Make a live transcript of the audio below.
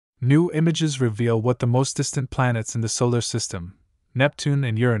New images reveal what the most distant planets in the solar system, Neptune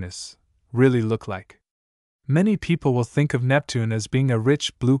and Uranus, really look like. Many people will think of Neptune as being a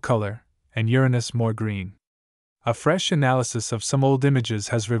rich blue color, and Uranus more green. A fresh analysis of some old images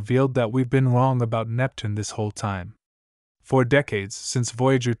has revealed that we've been wrong about Neptune this whole time. For decades, since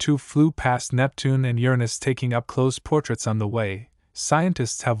Voyager 2 flew past Neptune and Uranus taking up close portraits on the way,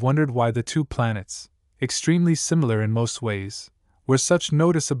 scientists have wondered why the two planets, extremely similar in most ways, were such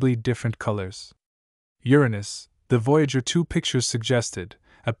noticeably different colors. Uranus, the Voyager 2 pictures suggested,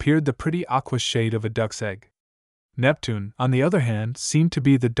 appeared the pretty aqua shade of a duck's egg. Neptune, on the other hand, seemed to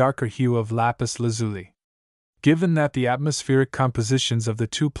be the darker hue of lapis lazuli. Given that the atmospheric compositions of the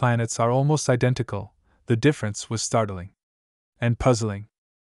two planets are almost identical, the difference was startling and puzzling.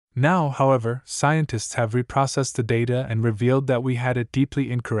 Now, however, scientists have reprocessed the data and revealed that we had it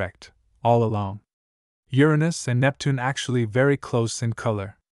deeply incorrect, all along. Uranus and Neptune actually very close in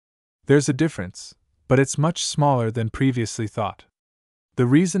color. There's a difference, but it's much smaller than previously thought. The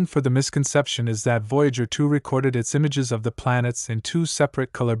reason for the misconception is that Voyager 2 recorded its images of the planets in two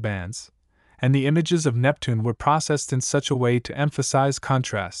separate color bands, and the images of Neptune were processed in such a way to emphasize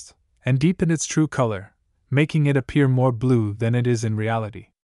contrast and deepen its true color, making it appear more blue than it is in reality.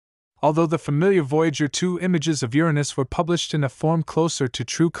 Although the familiar Voyager 2 images of Uranus were published in a form closer to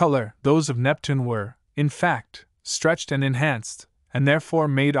true color, those of Neptune were, in fact, stretched and enhanced, and therefore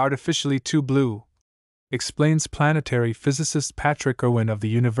made artificially too blue, explains planetary physicist Patrick Irwin of the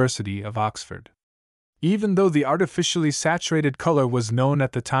University of Oxford. Even though the artificially saturated color was known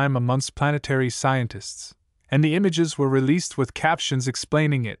at the time amongst planetary scientists, and the images were released with captions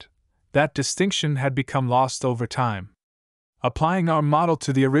explaining it, that distinction had become lost over time. Applying our model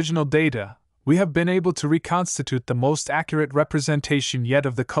to the original data, we have been able to reconstitute the most accurate representation yet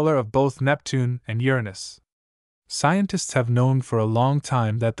of the color of both Neptune and Uranus. Scientists have known for a long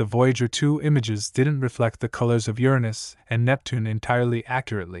time that the Voyager 2 images didn't reflect the colors of Uranus and Neptune entirely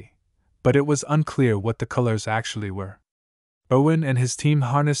accurately, but it was unclear what the colors actually were. Irwin and his team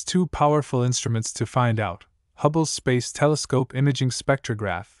harnessed two powerful instruments to find out: Hubble's Space Telescope Imaging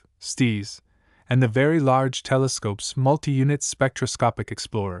Spectrograph, STEES, and the Very Large Telescope's Multi-Unit Spectroscopic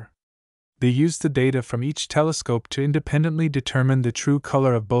Explorer. They used the data from each telescope to independently determine the true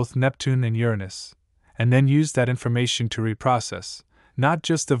color of both Neptune and Uranus, and then used that information to reprocess, not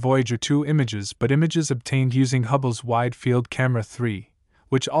just the Voyager 2 images but images obtained using Hubble's Wide Field Camera 3,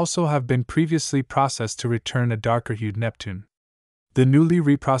 which also have been previously processed to return a darker-hued Neptune. The newly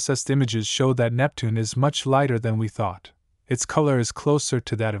reprocessed images show that Neptune is much lighter than we thought. Its color is closer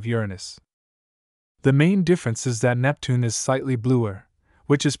to that of Uranus. The main difference is that Neptune is slightly bluer,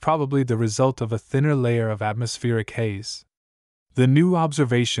 which is probably the result of a thinner layer of atmospheric haze. The new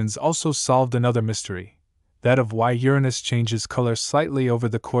observations also solved another mystery, that of why Uranus changes color slightly over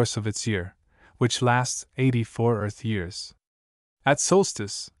the course of its year, which lasts 84 Earth years. At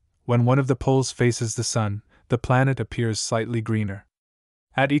solstice, when one of the poles faces the sun, the planet appears slightly greener.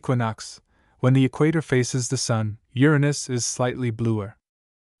 At equinox, when the equator faces the sun, Uranus is slightly bluer.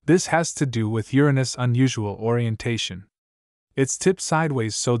 This has to do with Uranus' unusual orientation. It's tipped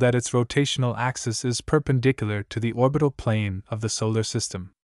sideways so that its rotational axis is perpendicular to the orbital plane of the solar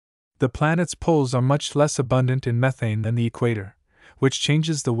system. The planet's poles are much less abundant in methane than the equator, which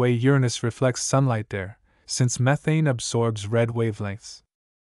changes the way Uranus reflects sunlight there, since methane absorbs red wavelengths.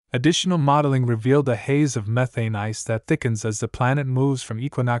 Additional modeling revealed a haze of methane ice that thickens as the planet moves from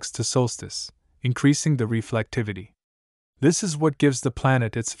equinox to solstice, increasing the reflectivity. This is what gives the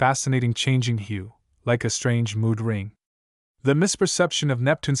planet its fascinating changing hue, like a strange mood ring. The misperception of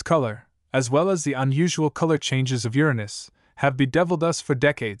Neptune's color, as well as the unusual color changes of Uranus, have bedeviled us for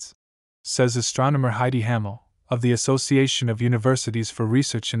decades, says astronomer Heidi Hamel, of the Association of Universities for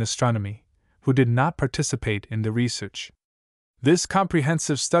Research in Astronomy, who did not participate in the research. This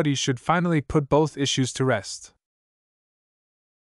comprehensive study should finally put both issues to rest.